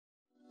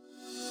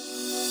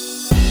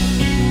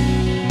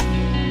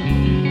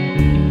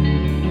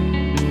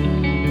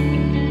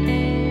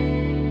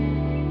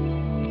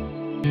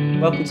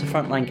Welcome to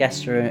Frontline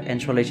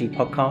Gastroenterology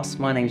podcast.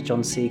 My name is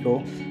John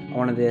Segal. I'm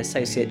one of the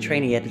associate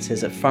trainee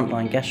editors at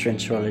Frontline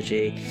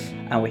Gastroenterology,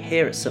 and we're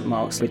here at St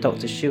Mark's with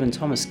Dr. Siwan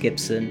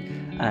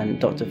Thomas-Gibson and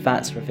Dr.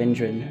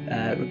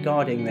 Ravindran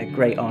regarding their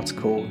great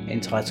article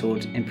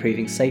entitled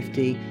Improving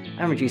Safety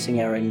and Reducing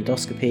Error in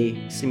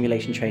Endoscopy,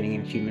 Simulation Training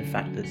in Human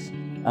Factors.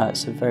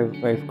 So very,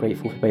 very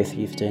grateful for both of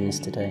you for doing this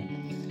today.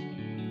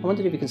 I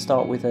wondered if you can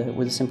start with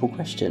a simple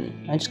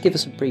question and just give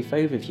us a brief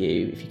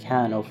overview, if you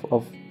can, of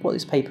what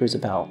this paper is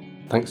about.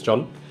 Thanks,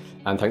 John,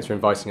 and thanks for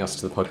inviting us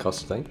to the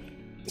podcast today.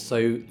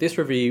 So this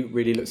review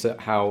really looks at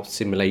how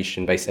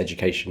simulation-based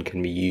education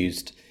can be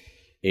used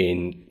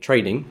in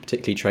training,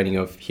 particularly training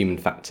of human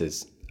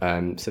factors.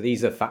 So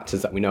these are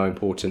factors that we know are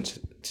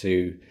important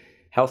to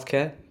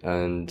healthcare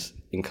and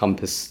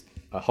encompass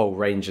a whole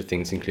range of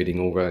things, including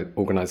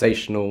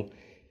organisational,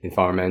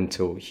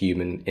 environmental,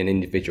 human and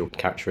individual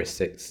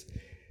characteristics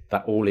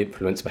that all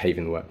influence behaviour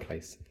in the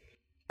workplace.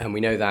 And we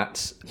know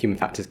that human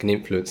factors can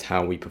influence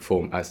how we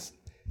perform as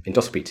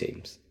endoscopy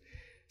teams.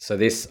 So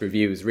this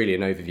review is really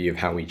an overview of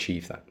how we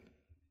achieve that.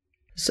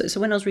 So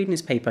when I was reading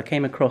this paper, I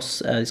came across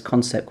this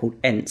concept called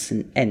ENTs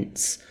and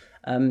ENTs.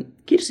 Can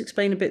you just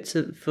explain a bit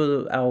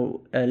for our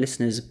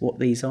listeners what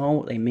these are,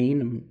 what they mean,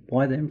 and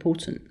why they're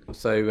important?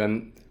 So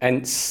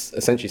ENTs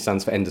essentially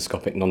stands for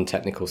endoscopic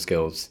non-technical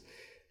skills.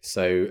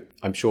 So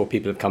I'm sure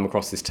people have come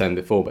across this term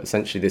before, but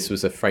essentially this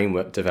was a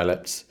framework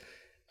developed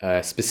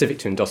specific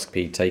to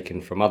endoscopy,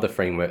 taken from other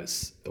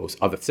frameworks or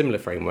other similar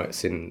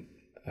frameworks in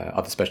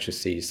other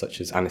specialties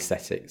such as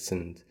anaesthetics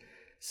and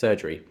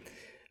surgery.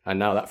 And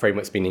now that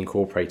framework's been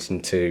incorporated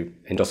into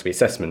endoscopy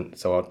assessment,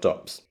 so our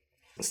DOPS.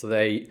 So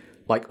they,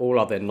 like all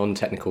other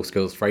non-technical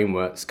skills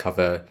frameworks,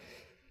 cover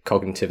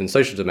cognitive and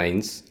social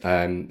domains.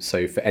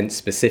 So for ENTs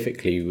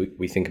specifically,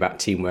 we think about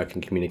teamwork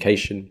and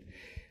communication,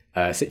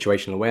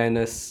 situational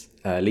awareness,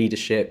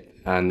 leadership,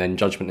 and then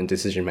judgment and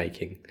decision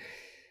making.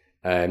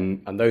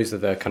 And those are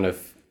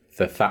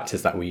the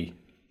factors that we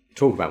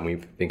talk about when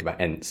we think about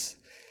ENTs.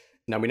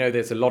 Now, we know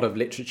there's a lot of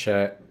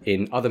literature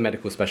in other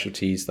medical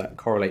specialties that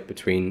correlate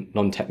between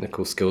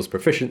non-technical skills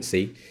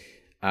proficiency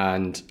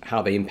and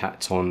how they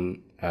impact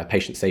on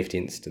patient safety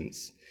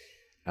incidents.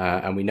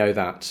 And we know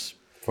that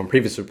from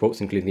previous reports,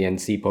 including the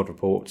NCPOD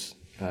report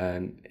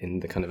in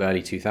the kind of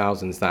early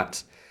 2000s,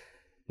 that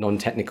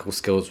non-technical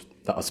skills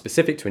that are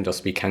specific to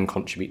endoscopy can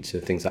contribute to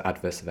things like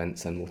adverse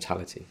events and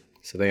mortality.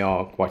 So they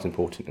are quite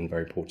important and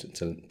very important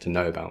to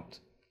know about.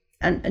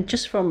 And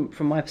just from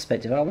my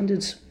perspective, I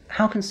wondered,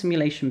 how can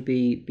simulation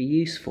be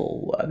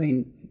useful? I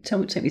mean,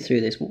 take me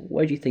through this.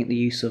 Where do you think the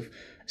use of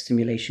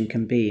simulation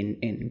can be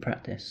in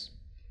practice?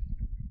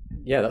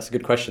 Yeah, that's a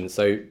good question.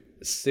 So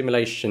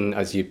simulation,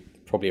 as you're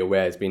probably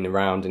aware, has been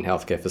around in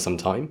healthcare for some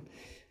time.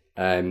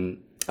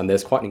 And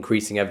there's quite an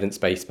increasing evidence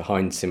base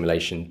behind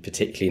simulation,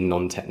 particularly in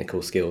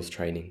non-technical skills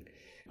training.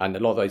 And a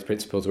lot of those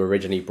principles were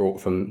originally brought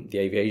from the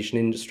aviation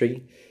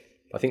industry.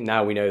 I think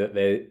now we know that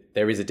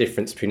there is a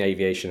difference between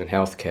aviation and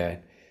healthcare,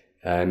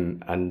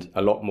 and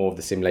a lot more of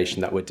the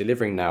simulation that we're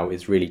delivering now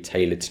is really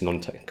tailored to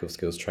non-technical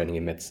skills training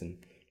in medicine.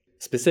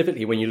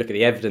 Specifically, when you look at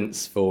the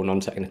evidence for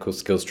non-technical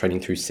skills training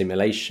through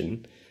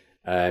simulation,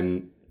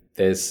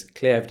 there's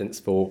clear evidence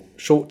for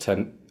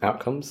short-term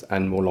outcomes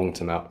and more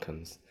long-term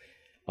outcomes.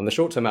 And the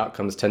short-term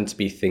outcomes tend to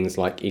be things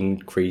like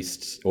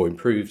increased or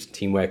improved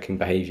team working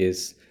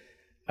behaviours,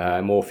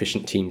 more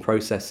efficient team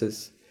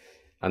processes.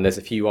 And there's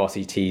a few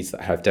RCTs that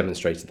have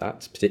demonstrated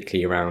that,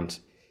 particularly around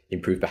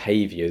improved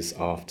behaviours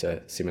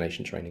after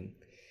simulation training.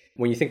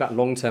 When you think about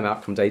long-term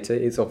outcome data,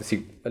 it's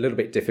obviously a little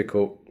bit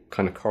difficult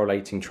kind of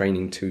correlating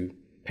training to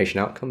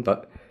patient outcome,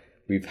 but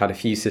we've had a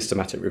few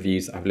systematic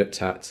reviews that have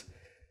looked at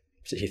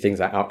particularly things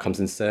like outcomes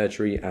in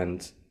surgery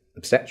and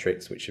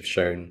obstetrics, which have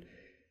shown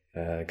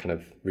kind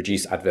of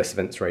reduced adverse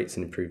events rates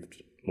and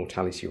improved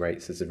mortality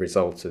rates as a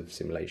result of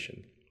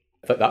simulation.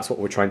 But that's what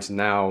we're trying to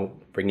now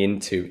bring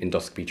into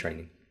endoscopy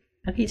training.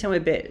 Can you tell me a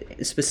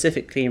bit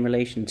specifically in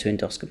relation to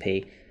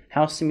endoscopy,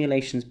 how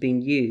simulation's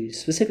been used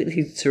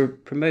specifically to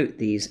promote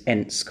these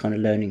ENTs kind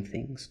of learning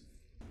things?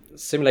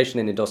 Simulation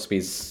in endoscopy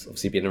has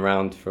obviously been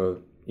around for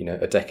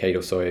a decade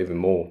or so, even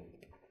more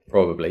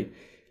probably,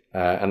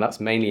 and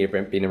that's mainly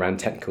been around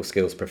technical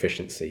skills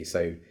proficiency.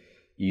 So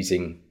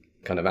using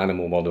kind of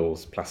animal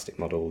models, plastic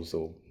models,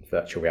 or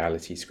virtual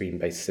reality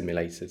screen-based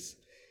simulators.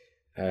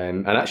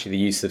 And actually the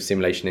use of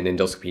simulation in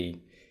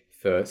endoscopy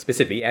for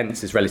specifically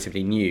ENTs is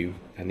relatively new,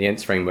 and the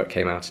ENTs framework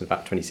came out in about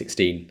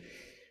 2016.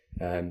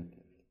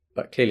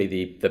 But clearly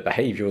the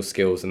behavioural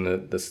skills and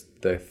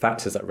the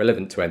factors that are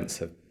relevant to ENTs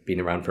have been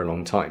around for a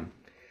long time.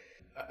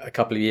 A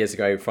couple of years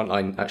ago,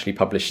 Frontline actually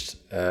published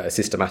a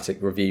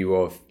systematic review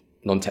of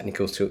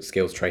non-technical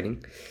skills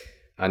training,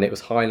 and it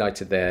was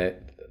highlighted there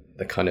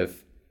the kind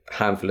of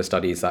handful of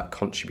studies that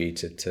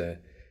contributed to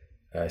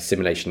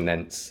simulation in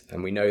ENTs.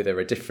 And we know there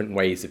are different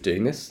ways of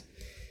doing this.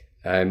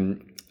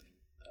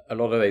 A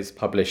lot of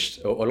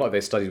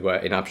those studies were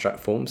in abstract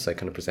form, so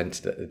kind of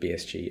presented at the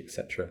BSG,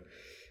 etc.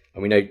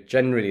 And we know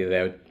generally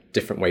there are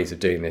different ways of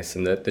doing this.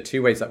 And the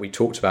two ways that we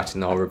talked about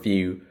in our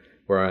review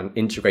were on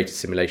integrated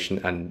simulation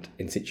and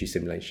in-situ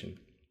simulation.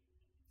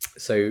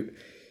 So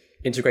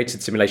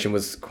integrated simulation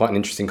was quite an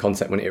interesting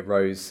concept when it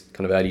arose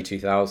kind of early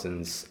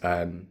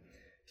 2000s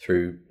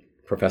through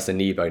Professor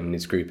Kneebone and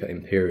his group at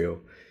Imperial.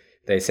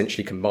 They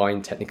essentially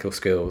combined technical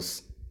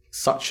skills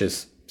such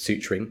as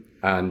suturing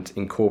and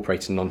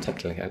incorporated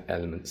non-technical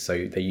elements.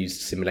 So they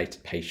used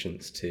simulated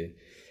patients to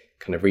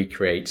kind of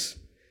recreate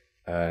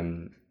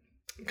kind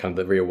of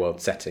the real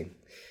world setting.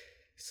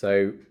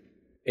 So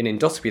in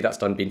endoscopy, that's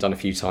been done a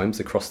few times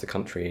across the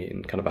country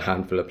in kind of a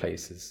handful of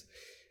places,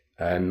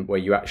 where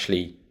you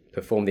actually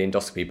perform the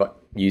endoscopy but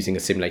using a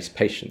simulated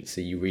patient.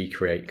 So you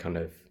recreate kind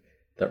of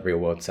that real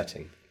world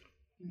setting.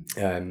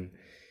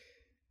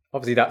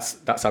 Obviously,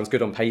 that sounds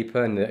good on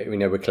paper, and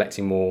we're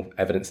collecting more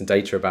evidence and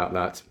data about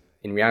that.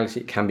 In reality,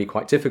 it can be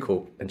quite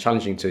difficult and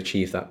challenging to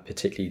achieve that,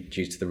 particularly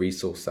due to the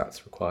resource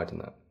that's required in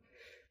that.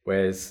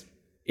 Whereas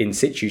in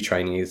situ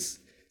training is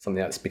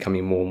something that's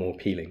becoming more and more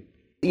appealing.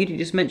 You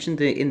just mentioned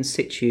the in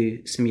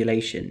situ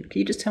simulation. Can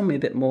you just tell me a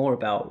bit more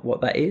about what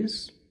that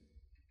is?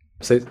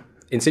 So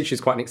in situ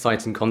is quite an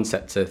exciting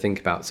concept to think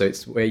about. So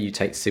it's where you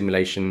take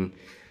simulation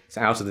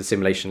out of the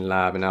simulation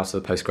lab and out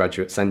of the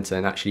postgraduate centre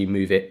and actually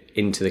move it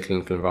into the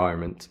clinical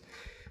environment.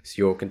 So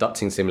you're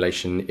conducting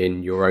simulation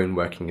in your own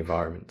working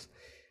environment.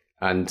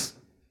 And,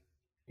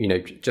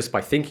 just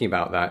by thinking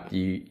about that,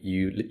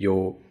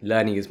 your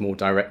learning is more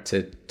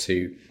directed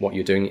to what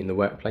you're doing in the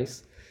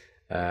workplace.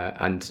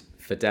 And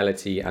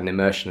fidelity and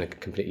immersion are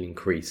completely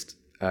increased.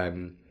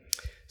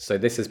 So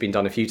this has been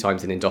done a few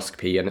times in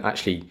endoscopy, and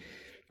actually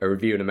a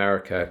review in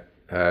America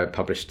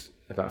published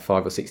about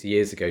 5 or 6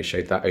 years ago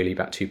showed that only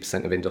about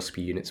 2% of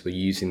endoscopy units were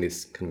using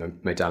this kind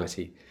of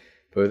modality.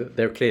 But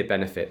there are clear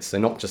benefits. So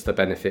not just the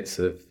benefits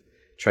of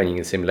training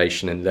and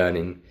simulation and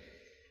learning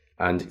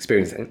and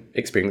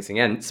experiencing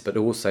ENTs, but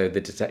also the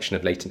detection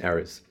of latent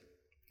errors.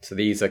 So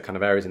these are kind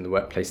of areas in the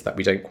workplace that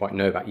we don't quite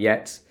know about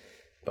yet,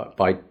 but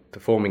by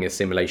performing a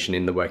simulation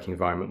in the working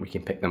environment, we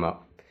can pick them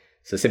up.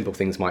 So simple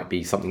things might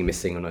be something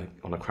missing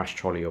on a crash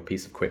trolley or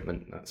piece of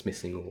equipment that's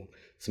missing, or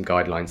some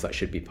guidelines that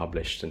should be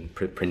published and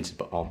printed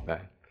but aren't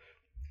there.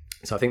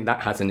 So I think that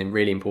has a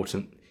really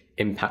important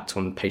impact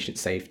on patient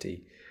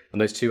safety.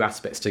 And those two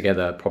aspects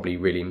together are probably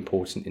really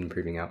important in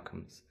improving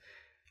outcomes.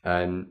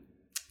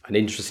 And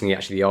interestingly,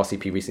 actually, the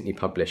RCP recently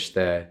published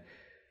their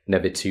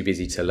Never Too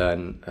Busy to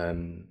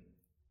Learn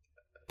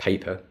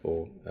paper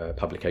or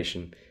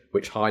publication,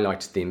 which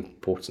highlighted the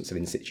importance of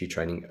in-situ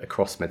training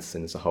across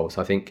medicine as a whole.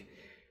 So I think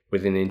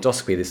within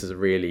endoscopy, this is a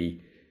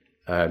really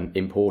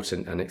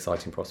important and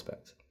exciting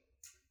prospect.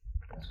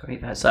 That's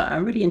great. So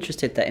I'm really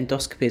interested that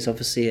endoscopy is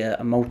obviously a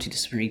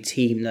multidisciplinary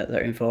team that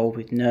are involved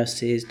with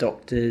nurses,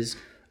 doctors,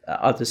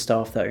 other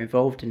staff that are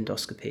involved in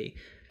endoscopy.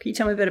 Can you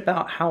tell me a bit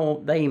about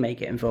how they may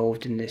get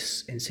involved in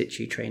this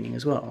in-situ training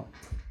as well?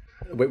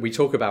 We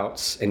talk about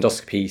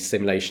endoscopy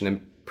simulation,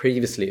 and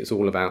previously it was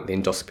all about the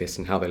endoscopist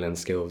and how they learn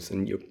skills.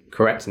 And you're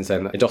correct in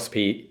saying that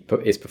endoscopy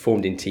is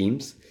performed in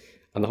teams.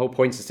 And the whole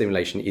point of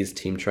simulation is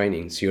team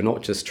training. So you're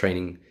not just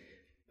training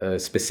a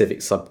specific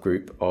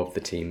subgroup of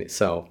the team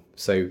itself.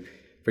 So,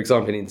 for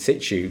example, in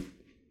situ,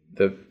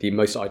 the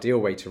most ideal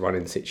way to run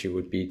in situ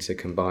would be to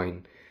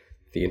combine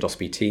the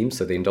endoscopy team,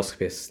 so the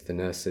endoscopists, the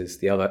nurses,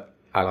 the other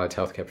allied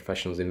healthcare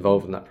professionals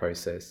involved in that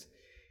process,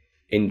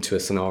 into a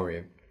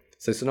scenario.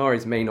 So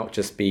scenarios may not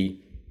just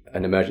be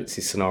an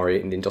emergency scenario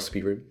in the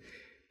endoscopy room.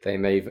 They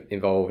may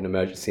involve an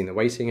emergency in the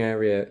waiting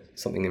area,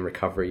 something in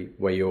recovery,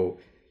 where you're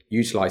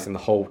utilising the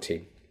whole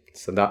team.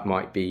 So that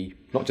might be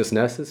not just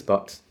nurses,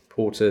 but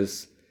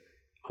porters,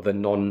 other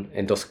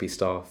non-endoscopy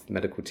staff,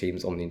 medical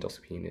teams on the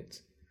endoscopy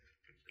unit.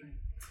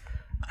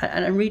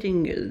 And I'm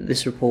reading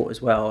this report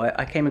as well.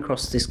 I came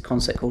across this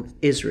concept called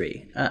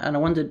ISREE, and I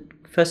wondered,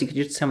 firstly, could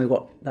you just tell me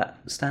what that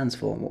stands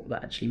for and what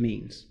that actually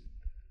means?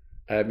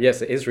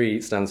 Yes,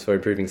 ISREE stands for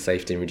Improving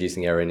Safety and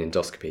Reducing Error in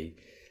Endoscopy.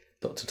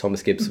 Dr.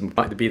 Thomas-Gibson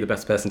might be the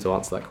best person to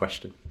answer that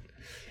question.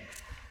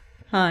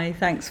 Hi,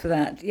 thanks for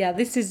that. Yeah,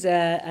 this is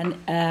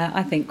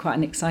I think quite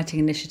an exciting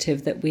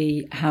initiative that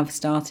we have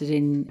started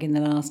in the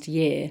last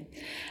year,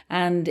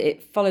 and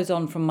it follows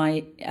on from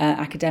my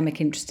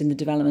academic interest in the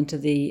development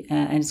of the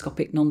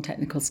endoscopic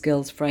non-technical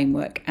skills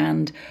framework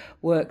and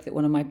work that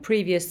one of my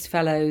previous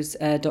fellows,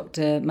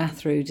 Dr.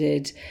 Mathrew,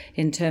 did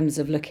in terms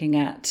of looking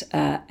at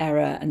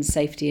error and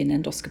safety in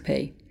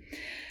endoscopy.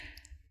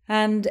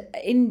 And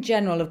in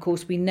general, of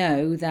course, we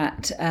know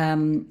that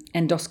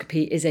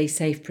endoscopy is a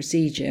safe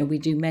procedure. We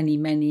do many,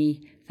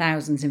 many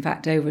thousands, in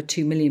fact, over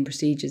 2 million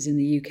procedures in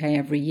the UK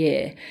every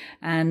year.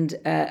 And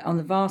on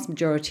the vast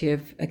majority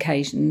of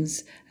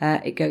occasions,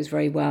 it goes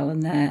very well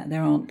and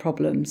there aren't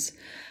problems.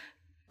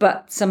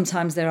 But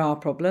sometimes there are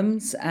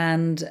problems,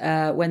 and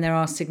when there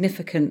are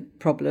significant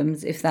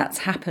problems, if that's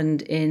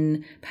happened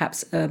in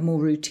perhaps a more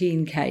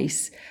routine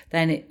case,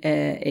 then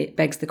it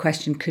begs the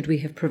question, could we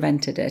have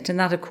prevented it? And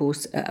that, of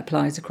course,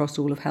 applies across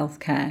all of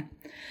healthcare.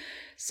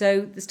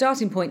 So the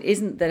starting point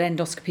isn't that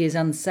endoscopy is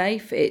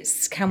unsafe,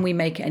 it's can we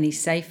make it any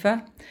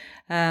safer?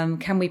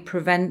 Can we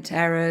prevent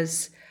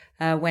errors?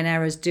 When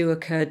errors do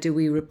occur, do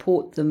we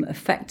report them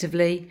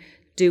effectively?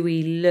 Do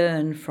we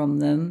learn from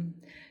them?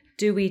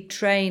 Do we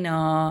train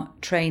our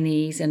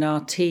trainees and our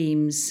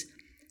teams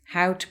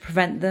how to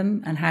prevent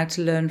them and how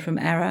to learn from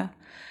error?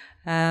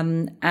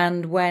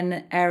 And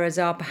when errors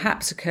are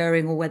perhaps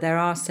occurring or where there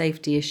are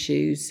safety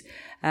issues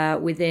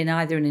within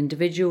either an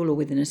individual or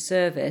within a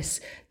service,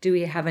 do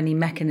we have any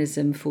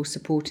mechanism for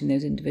supporting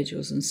those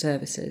individuals and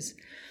services?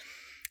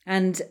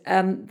 And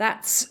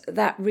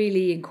that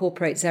really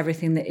incorporates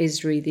everything that the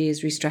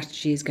ISREE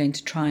strategy is going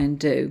to try and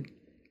do.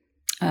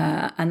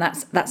 And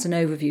that's an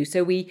overview.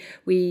 So we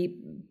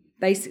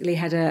basically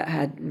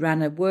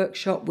ran a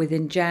workshop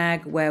within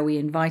JAG where we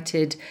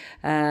invited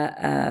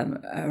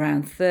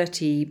around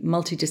 30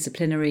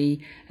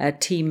 multidisciplinary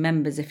team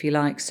members, if you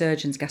like,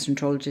 surgeons,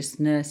 gastroenterologists,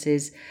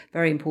 nurses,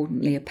 very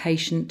importantly a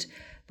patient,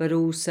 but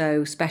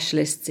also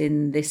specialists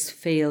in this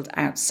field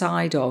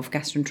outside of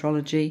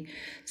gastroenterology.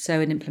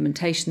 So an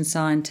implementation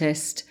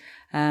scientist,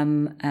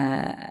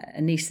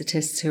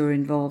 anaesthetists who are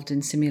involved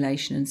in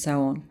simulation and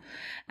so on,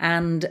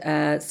 and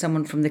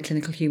someone from the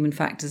Clinical Human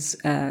Factors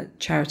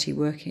charity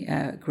working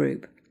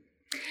group.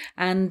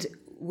 And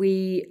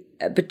we,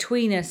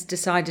 between us,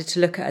 decided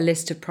to look at a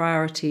list of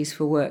priorities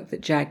for work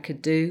that JAG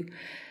could do.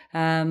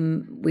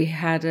 We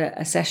had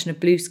a session of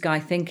blue sky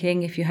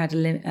thinking. If you had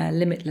a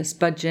limitless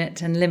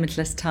budget and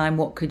limitless time,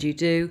 what could you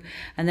do?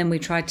 And then we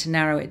tried to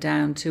narrow it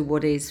down to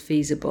what is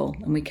feasible.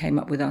 And we came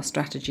up with our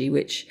strategy,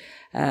 which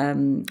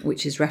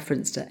is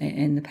referenced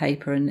in the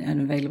paper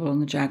and available on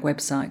the JAG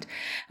website.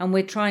 And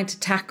we're trying to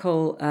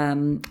tackle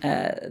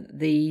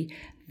the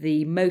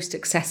most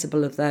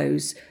accessible of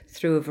those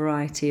through a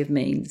variety of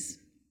means.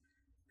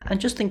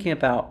 And just thinking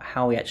about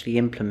how we actually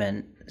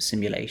implement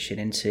simulation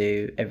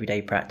into everyday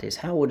practice,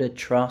 how would a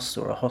trust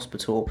or a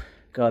hospital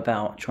go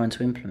about trying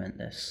to implement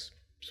this?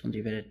 Just wonder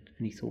if you had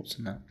any thoughts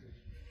on that.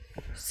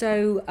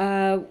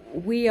 So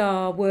we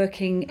are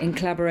working in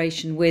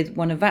collaboration with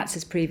one of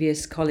VATS's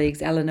previous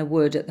colleagues, Eleanor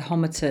Wood, at the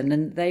Homerton,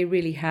 and they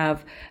really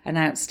have an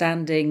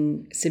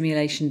outstanding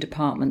simulation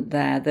department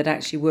there that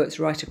actually works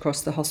right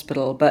across the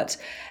hospital. But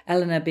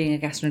Eleanor, being a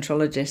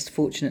gastroenterologist,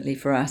 fortunately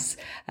for us,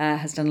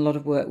 has done a lot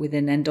of work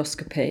within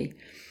endoscopy.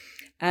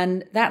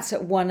 And that's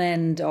at one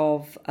end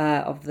of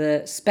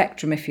the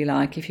spectrum, if you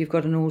like. If you've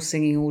got an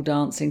all-singing,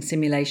 all-dancing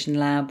simulation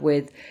lab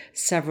with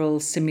several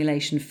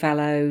simulation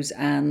fellows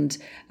and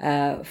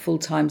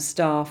full-time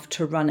staff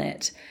to run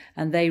it,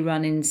 and they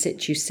run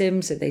in-situ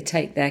sim, so they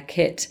take their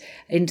kit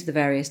into the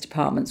various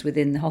departments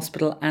within the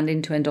hospital and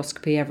into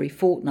endoscopy every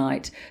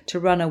fortnight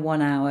to run a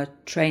 1-hour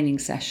training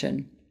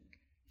session.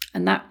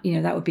 And that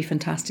would be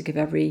fantastic if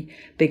every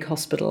big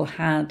hospital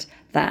had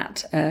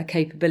that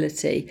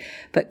capability.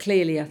 But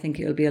clearly, I think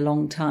it will be a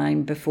long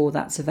time before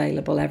that's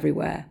available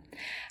everywhere.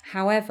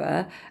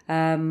 However,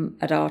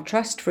 at our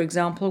trust, for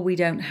example, we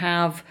don't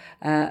have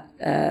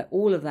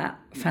all of that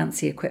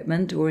fancy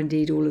equipment or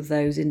indeed all of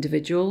those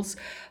individuals.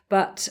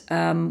 But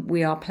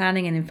we are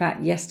planning, and in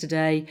fact,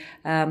 yesterday,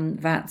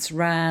 VATS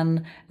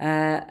ran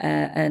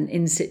an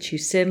in-situ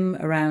sim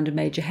around a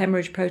major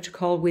hemorrhage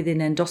protocol within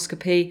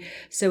endoscopy.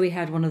 So we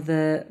had one of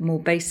the more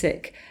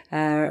basic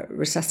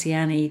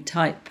Ravindran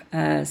type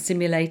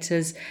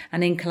simulators,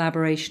 and in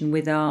collaboration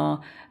with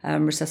our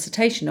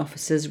resuscitation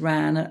officers,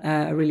 ran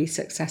a really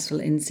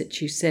successful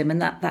in-situ sim,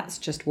 and that's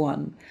just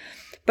one.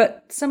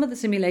 But some of the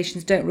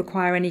simulations don't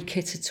require any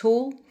kit at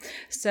all.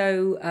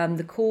 So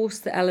the course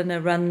that Eleanor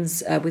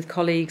runs with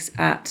colleagues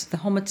at the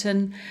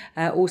Homerton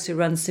also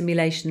runs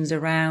simulations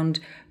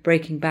around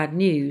breaking bad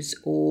news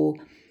or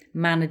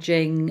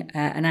managing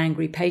an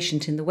angry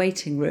patient in the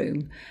waiting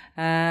room.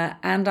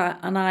 And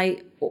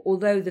I,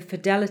 although the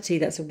fidelity,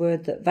 that's a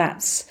word that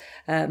VATS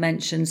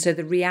mentioned, so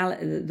the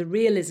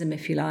realism,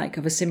 if you like,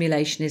 of a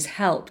simulation is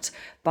helped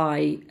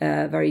by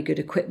very good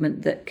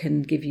equipment that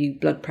can give you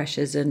blood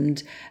pressures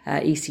and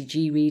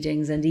ECG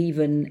readings and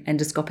even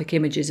endoscopic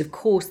images. Of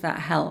course,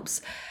 that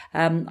helps.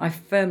 I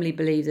firmly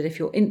believe that if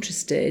you're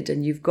interested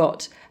and you've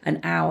got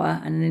an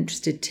hour and an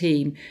interested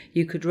team,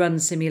 you could run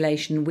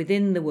simulation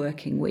within the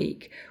working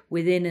week,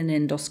 within an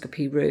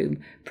endoscopy room,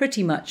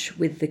 pretty much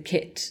with the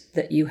kit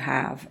that you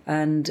have.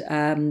 And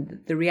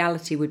the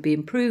reality would be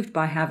improved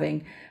by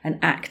having an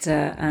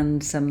actor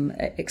and some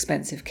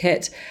expensive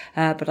kit.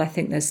 But I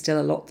think there's still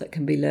a lot that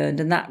can be learned,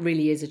 and that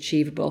really is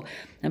achievable.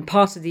 And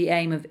part of the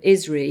aim of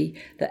ISREE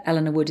that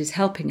Eleanor Wood is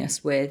helping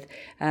us with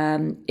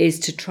is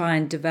to try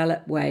and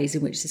develop ways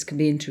in which this can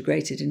be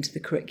integrated into the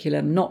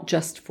curriculum, not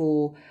just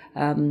for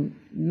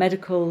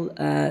medical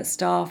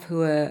staff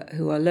who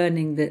are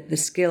learning the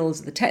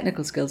skills, the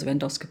technical skills of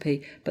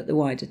endoscopy, but the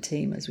wider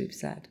team, as we've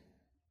said.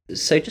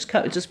 So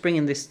just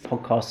bringing this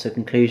podcast to a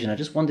conclusion, I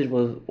just wondered,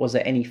 was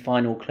there any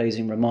final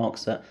closing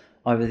remarks that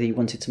either of you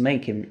wanted to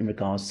make in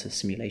regards to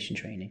simulation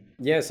training?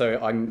 Yeah, so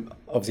I'm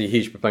obviously a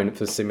huge proponent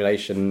for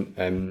simulation,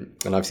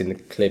 and I've seen the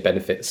clear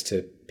benefits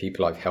to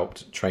people I've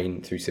helped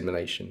train through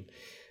simulation.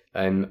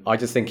 I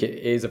just think it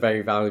is a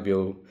very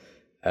valuable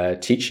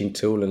teaching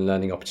tool and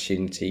learning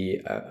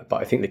opportunity, but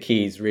I think the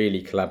key is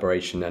really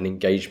collaboration and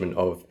engagement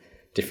of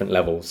different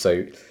levels.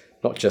 So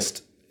not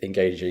just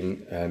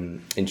engaging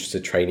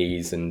interested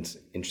trainees and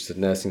interested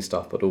nursing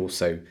staff, but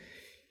also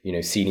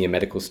senior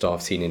medical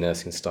staff, senior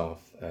nursing staff,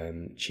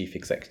 chief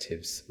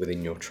executives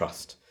within your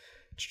trust,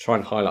 to try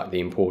and highlight the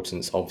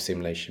importance of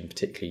simulation,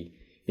 particularly,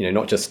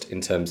 not just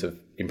in terms of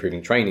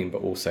improving training,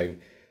 but also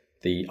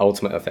the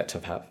ultimate effect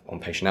of have on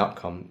patient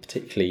outcome,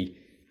 particularly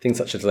things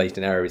such as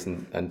latent errors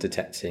and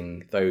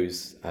detecting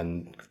those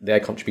and their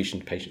contribution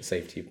to patient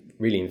safety,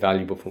 really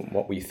invaluable from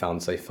what we've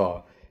found so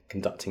far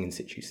conducting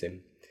in-situ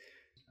sim.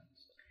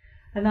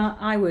 And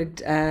I would,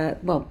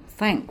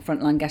 thank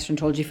Frontline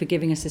Gastroenterology for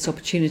giving us this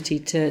opportunity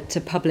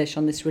to publish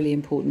on this really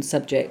important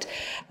subject.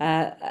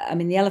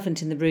 The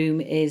elephant in the room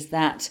is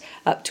that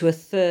up to a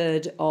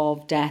third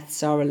of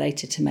deaths are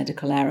related to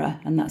medical error,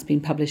 and that's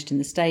been published in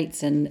the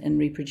States and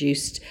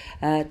reproduced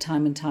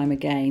time and time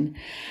again.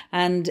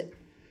 And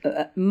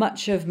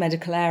much of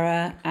medical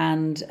error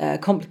and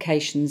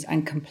complications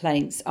and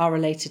complaints are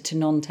related to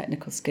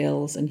non-technical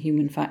skills and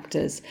human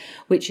factors,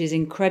 which is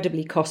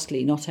incredibly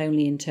costly, not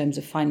only in terms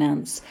of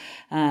finance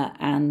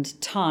and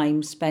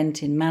time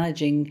spent in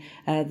managing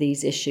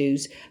these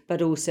issues,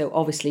 but also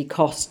obviously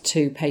cost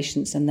to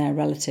patients and their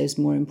relatives,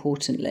 more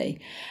importantly.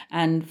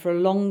 And for a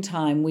long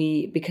time,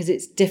 because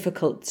it's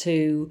difficult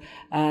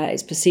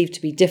it's perceived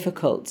to be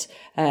difficult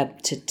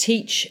to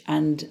teach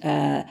and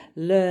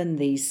learn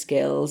these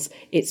skills,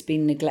 it's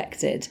been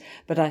neglected.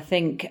 But I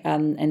think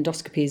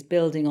endoscopy is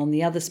building on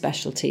the other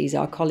specialties,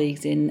 our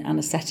colleagues in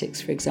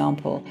anaesthetics, for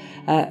example,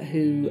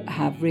 who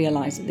have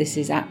realised that this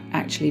is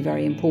actually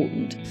very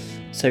important.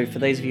 So for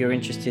those of you who are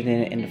interested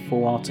in the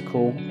full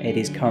article, it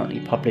is currently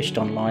published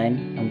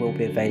online and will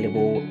be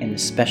available in the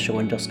special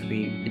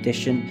endoscopy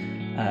edition,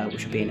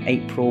 which will be in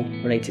April,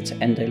 related to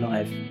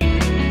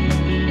EndoLive.